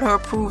mansion without her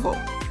approval.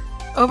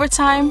 Over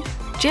time,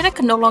 Jada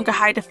can no longer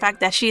hide the fact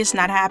that she is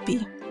not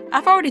happy.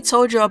 I've already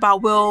told you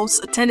about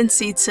Will's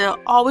tendency to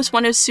always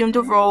want to assume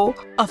the role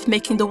of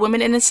making the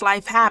women in his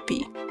life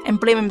happy and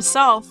blame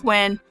himself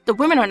when the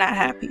women are not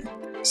happy.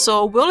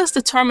 So Will is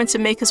determined to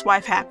make his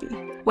wife happy.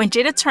 When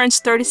Jada turns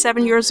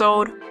 37 years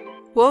old,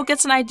 Will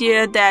gets an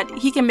idea that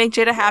he can make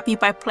Jada happy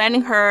by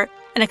planning her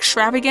an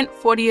extravagant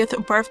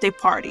 40th birthday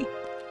party.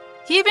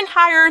 He even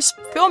hires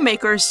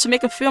filmmakers to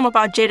make a film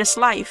about Jada's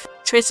life,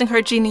 tracing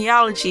her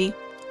genealogy,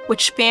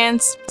 which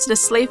spans the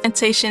slave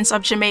plantations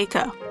of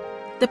Jamaica.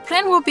 The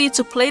plan will be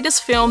to play this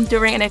film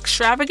during an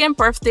extravagant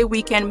birthday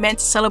weekend meant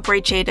to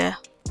celebrate Jada.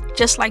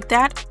 Just like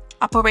that,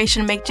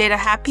 Operation Make Jada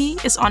Happy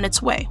is on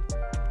its way.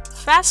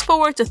 Fast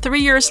forward to 3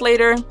 years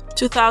later,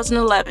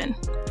 2011.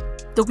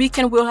 The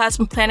weekend Will has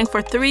been planning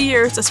for 3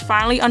 years is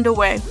finally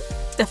underway.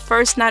 The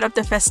first night of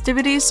the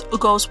festivities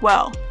goes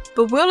well,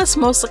 but Will is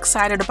most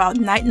excited about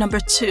night number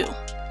 2.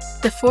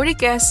 The 40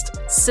 guests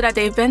sit at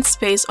the event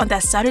space on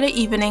that Saturday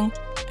evening,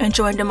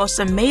 enjoying the most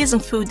amazing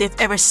food they've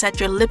ever set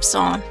their lips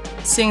on.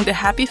 Seeing the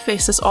happy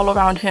faces all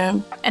around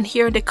him and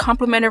hearing the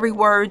complimentary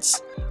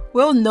words,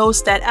 Will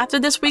knows that after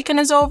this weekend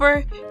is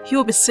over, he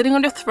will be sitting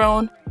on the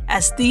throne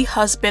as the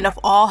husband of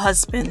all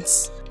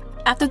husbands.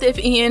 After they've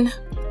eaten,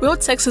 Will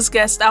takes his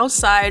guests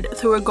outside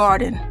through a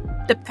garden.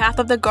 The path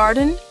of the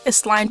garden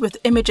is lined with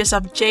images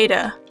of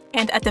Jada,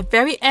 and at the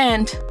very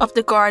end of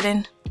the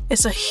garden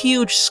is a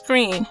huge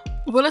screen.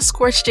 Will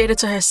escorts Jada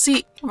to her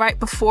seat right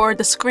before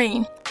the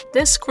screen.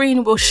 This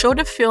screen will show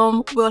the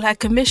film Will had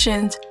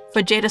commissioned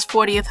for Jada's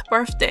 40th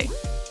birthday.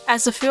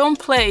 As the film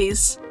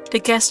plays, the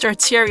guests are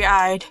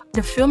teary-eyed.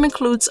 The film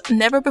includes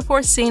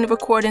never-before-seen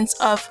recordings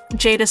of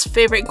Jada's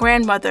favorite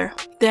grandmother.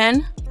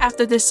 Then,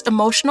 after this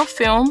emotional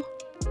film,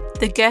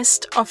 the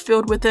guests are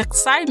filled with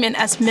excitement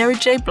as Mary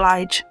J.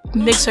 Blige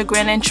makes her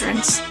grand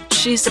entrance.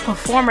 She's the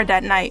performer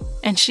that night,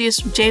 and she is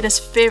Jada's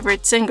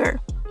favorite singer.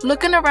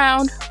 Looking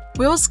around,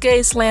 Will's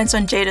gaze lands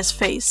on Jada's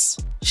face.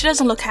 She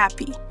doesn't look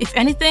happy. If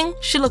anything,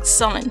 she looks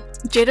sullen.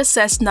 Jada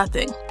says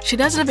nothing. She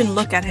doesn't even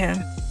look at him.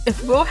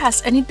 If Will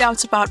has any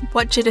doubts about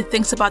what Jada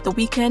thinks about the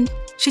weekend,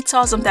 she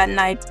tells him that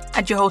night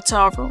at your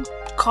hotel room,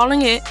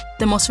 calling it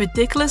the most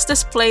ridiculous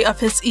display of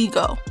his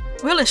ego.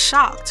 Will is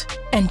shocked,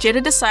 and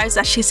Jada decides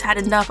that she's had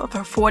enough of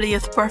her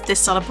 40th birthday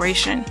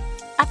celebration.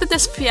 After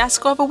this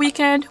fiasco of a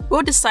weekend,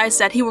 Will decides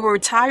that he will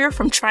retire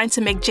from trying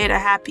to make Jada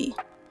happy.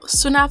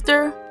 Soon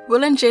after,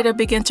 Will and Jada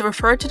begin to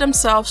refer to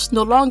themselves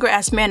no longer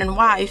as man and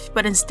wife,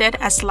 but instead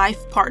as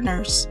life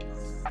partners.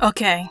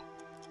 Okay,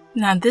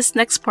 now this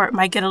next part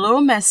might get a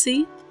little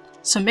messy,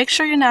 so make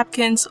sure your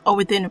napkins are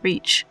within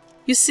reach.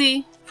 You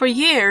see, for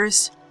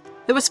years,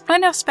 there was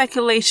plenty of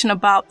speculation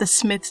about the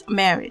Smiths'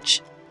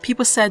 marriage.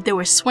 People said they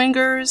were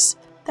swingers,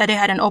 that they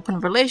had an open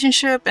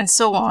relationship, and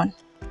so on.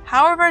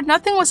 However,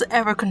 nothing was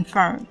ever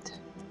confirmed.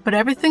 But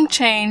everything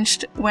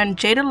changed when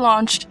Jada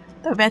launched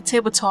the Red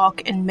Table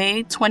Talk in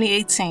May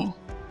 2018.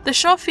 The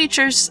show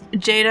features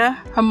Jada,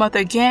 her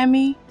mother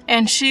Gammy,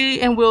 and she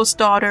and Will's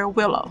daughter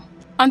Willow.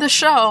 On the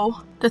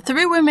show, the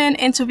 3 women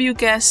interview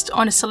guests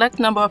on a select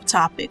number of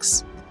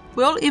topics.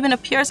 Will even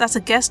appears as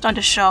a guest on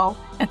the show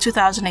in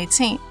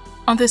 2018.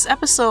 On this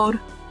episode,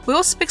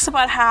 Will speaks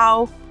about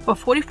how, for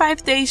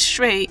 45 days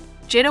straight,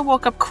 Jada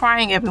woke up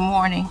crying every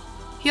morning.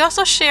 He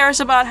also shares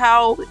about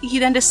how he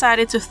then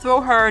decided to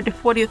throw her the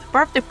 40th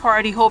birthday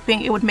party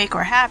hoping it would make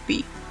her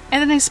happy.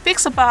 And then he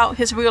speaks about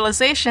his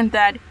realization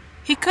that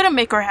he couldn't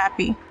make her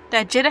happy,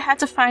 that Jada had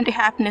to find the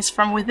happiness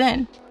from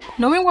within.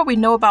 Knowing what we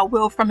know about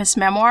Will from his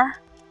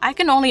memoir, I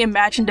can only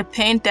imagine the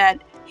pain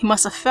that he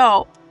must have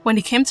felt when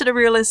he came to the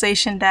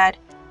realization that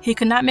he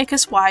could not make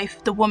his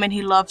wife, the woman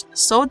he loved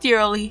so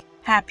dearly,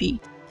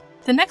 happy.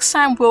 The next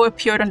time Will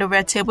appeared on the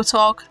Red Table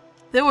Talk,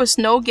 there was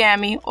no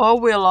Gammy or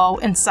Willow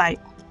in sight.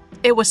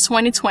 It was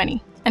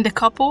 2020, and the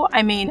couple,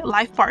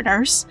 life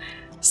partners,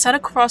 sat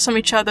across from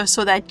each other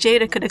so that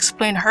Jada could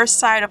explain her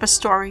side of a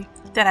story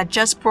that had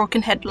just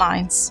broken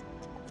headlines.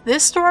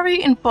 This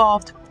story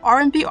involved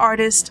R&B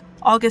artist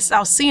August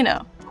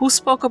Alsina, who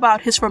spoke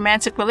about his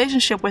romantic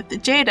relationship with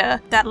Jada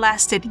that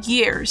lasted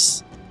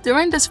years.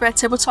 During this Red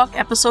Table Talk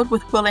episode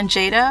with Will and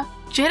Jada,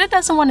 Jada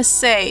doesn't want to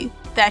say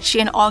that she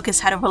and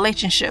August had a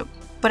relationship.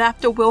 But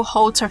after Will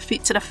holds her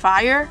feet to the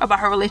fire about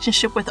her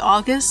relationship with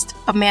August,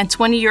 a man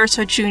 20 years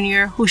her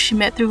junior who she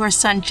met through her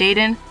son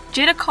Jaden,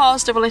 Jada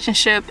calls the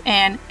relationship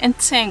an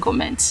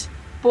entanglement.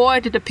 Boy,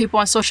 did the people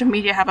on social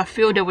media have a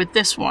field day with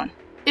this one.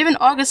 Even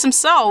August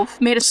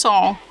himself made a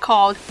song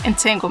called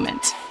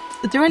Entanglement.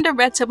 During the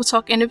Red Table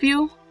Talk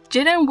interview,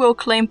 Jada and Will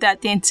claimed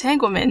that the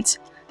entanglement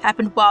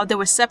happened while they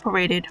were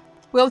separated.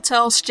 Will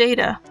tells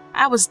Jada,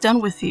 "I was done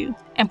with you,"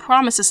 and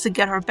promises to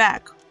get her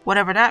back,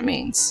 whatever that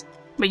means.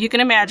 But you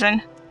can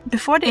imagine,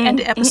 before they end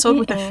the episode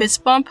with a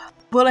fist bump,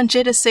 Will and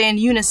Jada say in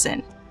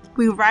unison,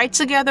 "We ride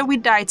together, we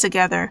die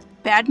together,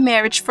 bad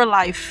marriage for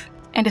life,"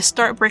 and they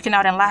start breaking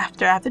out in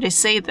laughter after they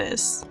say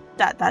this. ...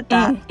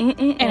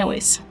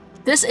 Anyways,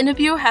 this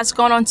interview has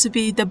gone on to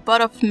be the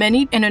butt of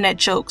many internet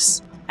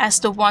jokes, as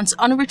the once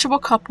unreachable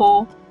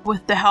couple,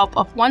 with the help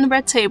of one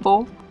red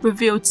table,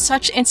 revealed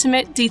such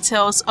intimate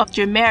details of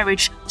their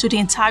marriage to the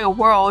entire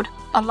world,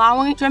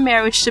 allowing their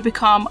marriage to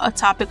become a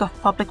topic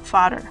of public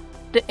fodder.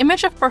 The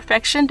image of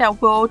perfection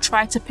that Will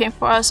tried to paint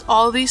for us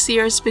all these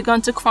years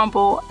begun to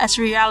crumble as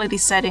reality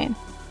set in.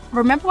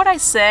 Remember what I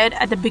said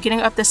at the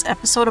beginning of this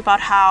episode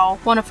about how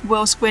one of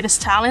Will's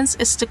greatest talents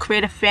is to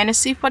create a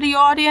fantasy for the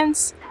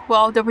audience?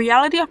 Well, the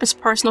reality of his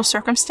personal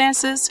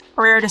circumstances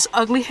reared its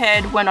ugly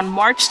head when on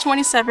March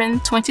 27,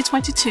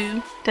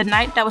 2022, the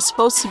night that was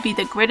supposed to be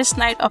the greatest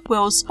night of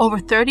Will's over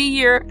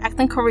 30-year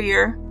acting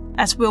career,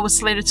 as Will was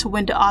slated to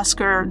win the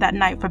Oscar that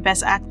night for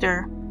Best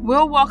Actor,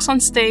 Will walks on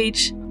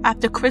stage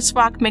after Chris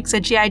Rock makes a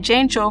G.I.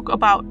 Jane joke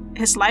about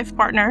his life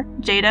partner,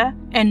 Jada,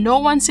 and no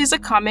one sees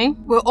it coming.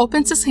 Will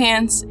opens his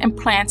hands and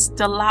plants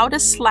the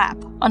loudest slap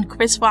on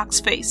Chris Rock's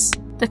face.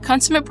 The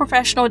consummate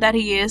professional that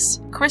he is,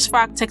 Chris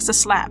Rock takes the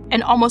slap,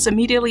 and almost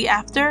immediately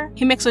after,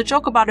 he makes a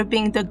joke about it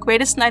being the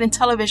greatest night in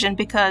television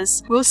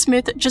because Will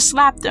Smith just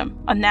slapped him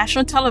on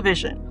national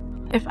television.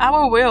 If I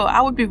were Will,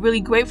 I would be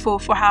really grateful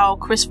for how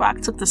Chris Rock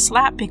took the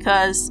slap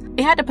because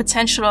it had the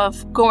potential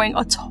of going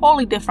a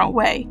totally different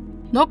way.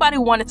 Nobody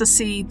wanted to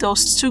see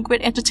those two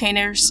great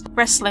entertainers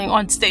wrestling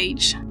on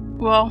stage.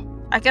 Well,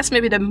 I guess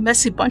maybe the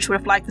messy bunch would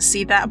have liked to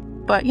see that,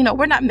 but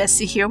we're not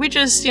messy here. We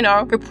just,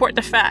 report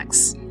the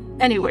facts.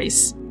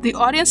 Anyways, the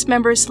audience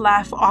members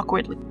laugh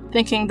awkwardly,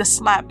 thinking the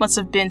slap must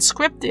have been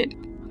scripted.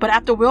 But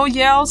after Will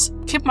yells,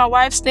 "Keep my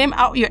wife's name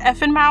out your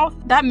effing mouth,"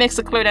 that makes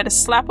it clear that the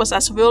slap was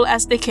as real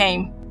as they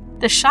came.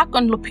 The shock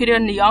on Lupita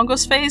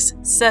Nyong'o's face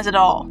says it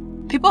all.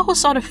 People who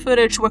saw the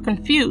footage were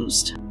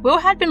confused. Will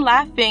had been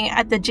laughing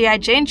at the G.I.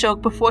 Jane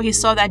joke before he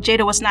saw that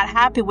Jada was not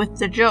happy with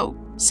the joke.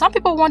 Some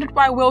people wondered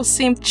why Will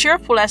seemed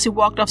cheerful as he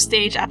walked off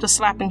stage after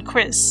slapping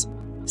Chris.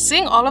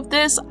 Seeing all of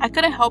this, I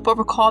couldn't help but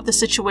recall the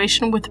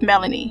situation with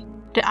Melanie.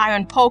 The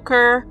iron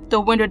poker, the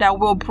window that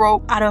Will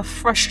broke out of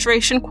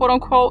frustration, quote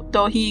unquote,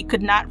 though he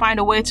could not find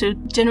a way to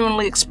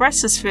genuinely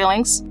express his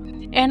feelings.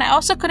 And I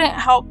also couldn't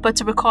help but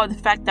to recall the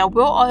fact that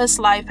Will all his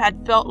life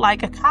had felt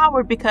like a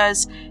coward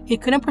because he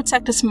couldn't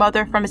protect his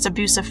mother from his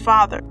abusive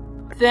father.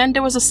 Then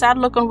there was a sad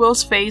look on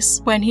Will's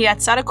face when he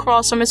had sat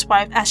across from his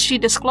wife as she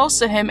disclosed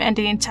to him and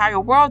the entire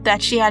world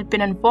that she had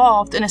been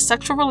involved in a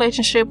sexual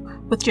relationship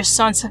with your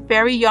son's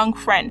very young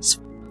friends,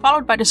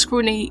 followed by the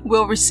scrutiny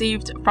Will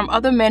received from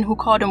other men who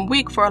called him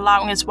weak for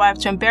allowing his wife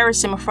to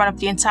embarrass him in front of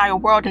the entire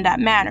world in that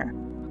manner.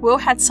 Will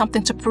had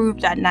something to prove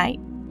that night.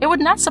 It would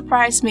not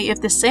surprise me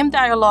if the same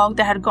dialogue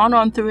that had gone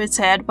on through his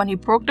head when he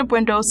broke the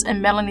windows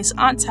in Melanie's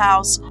aunt's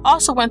house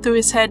also went through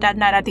his head that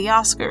night at the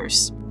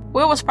Oscars.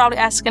 Will was probably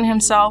asking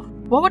himself,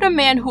 what would a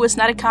man who is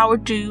not a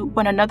coward do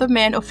when another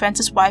man offends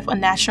his wife on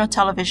national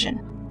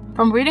television?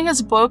 From reading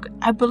his book,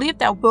 I believe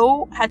that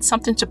Will had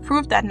something to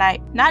prove that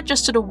night, not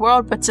just to the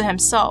world but to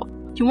himself.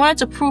 He wanted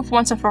to prove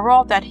once and for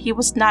all that he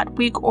was not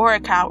weak or a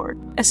coward.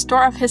 A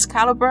star of his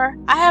caliber,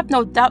 I have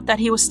no doubt that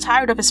he was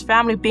tired of his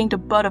family being the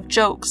butt of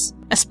jokes,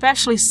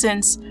 especially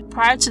since,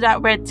 prior to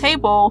that red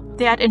table,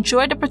 they had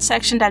enjoyed the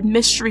protection that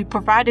mystery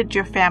provided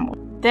your family.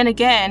 Then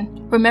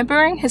again,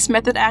 remembering his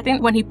method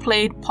acting when he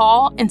played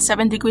Paul in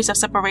 7 Degrees of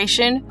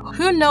Separation,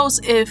 who knows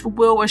if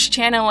Will was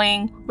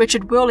channeling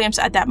Richard Williams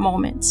at that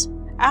moment.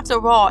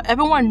 After all,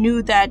 everyone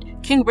knew that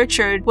King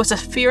Richard was a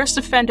fierce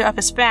defender of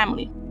his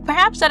family.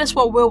 Perhaps that is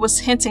what Will was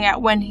hinting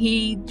at when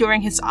he,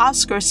 during his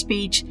Oscar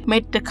speech,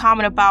 made the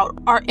comment about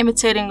art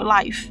imitating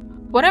life.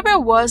 Whatever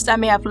it was that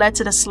may have led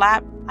to the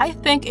slap, I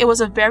think it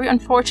was a very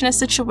unfortunate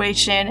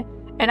situation,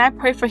 and I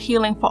pray for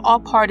healing for all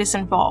parties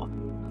involved.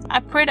 I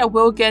pray that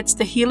Will gets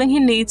the healing he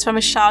needs from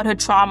his childhood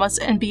traumas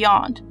and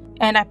beyond.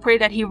 And I pray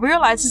that he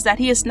realizes that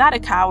he is not a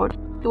coward.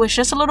 He was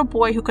just a little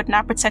boy who could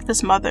not protect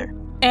his mother.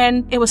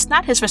 And it was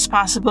not his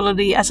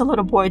responsibility as a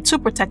little boy to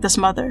protect his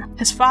mother.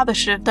 His father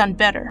should have done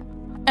better.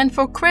 And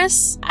for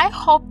Chris, I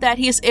hope that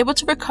he is able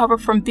to recover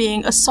from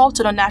being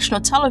assaulted on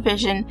national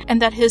television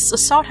and that his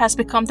assault has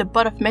become the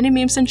butt of many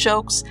memes and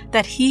jokes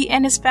that he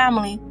and his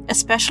family,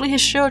 especially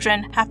his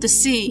children, have to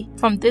see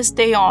from this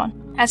day on.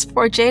 As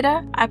for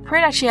Jada, I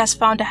pray that she has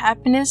found the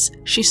happiness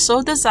she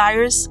so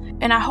desires,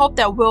 and I hope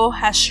that Will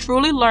has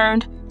truly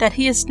learned that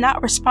he is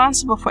not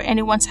responsible for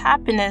anyone's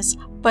happiness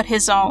but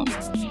his own.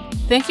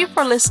 Thank you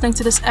for listening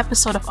to this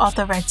episode of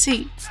Author Red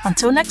Tea.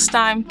 Until next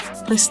time,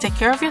 please take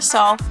care of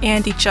yourself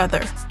and each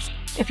other.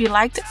 If you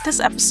liked this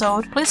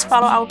episode, please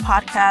follow our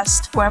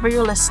podcast wherever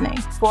you're listening.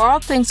 For all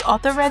things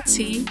Author Red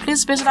Tea,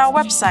 please visit our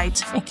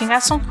website,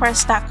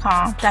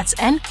 Nkengasongpress.com. That's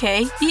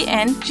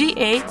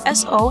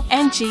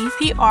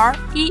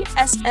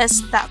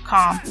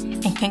NKENGASONGPRESS.com,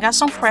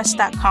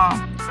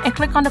 Nkengasongpress.com, and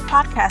click on the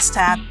podcast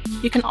tab.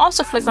 You can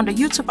also click on the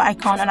YouTube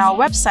icon on our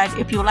website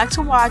if you would like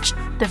to watch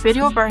the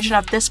video version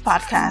of this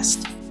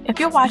podcast. If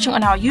you're watching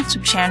on our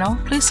YouTube channel,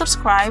 please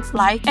subscribe,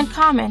 like, and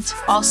comment.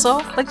 Also,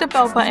 click the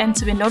bell button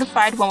to be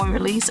notified when we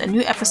release a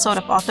new episode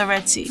of Author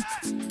Red Tea.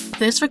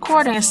 This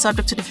recording is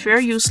subject to the fair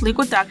use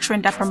legal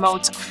doctrine that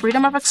promotes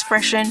freedom of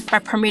expression by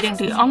permitting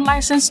the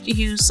unlicensed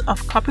use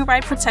of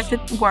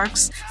copyright-protected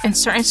works in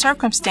certain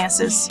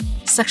circumstances.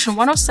 Section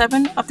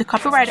 107 of the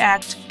Copyright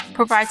Act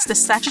provides the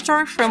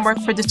statutory framework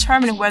for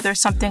determining whether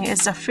something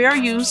is a fair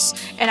use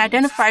and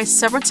identifies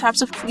several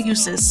types of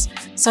uses,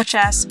 such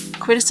as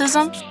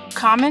criticism,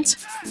 comment,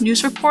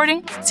 news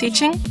reporting,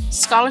 teaching,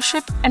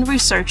 scholarship, and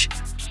research,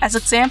 as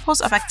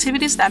examples of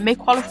activities that may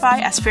qualify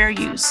as fair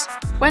use.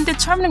 When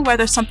determining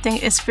whether something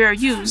is fair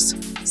use,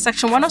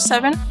 Section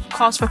 107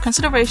 calls for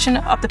consideration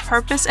of the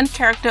purpose and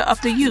character of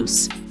the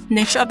use,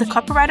 nature of the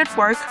copyrighted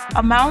work,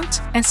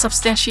 amount, and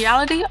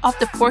substantiality of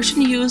the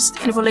portion used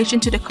in relation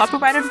to the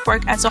copyrighted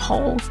work as a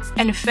whole,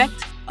 and effect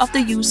of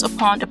the use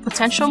upon the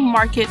potential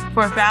market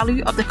for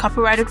value of the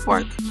copyrighted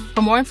work.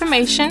 For more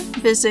information,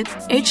 visit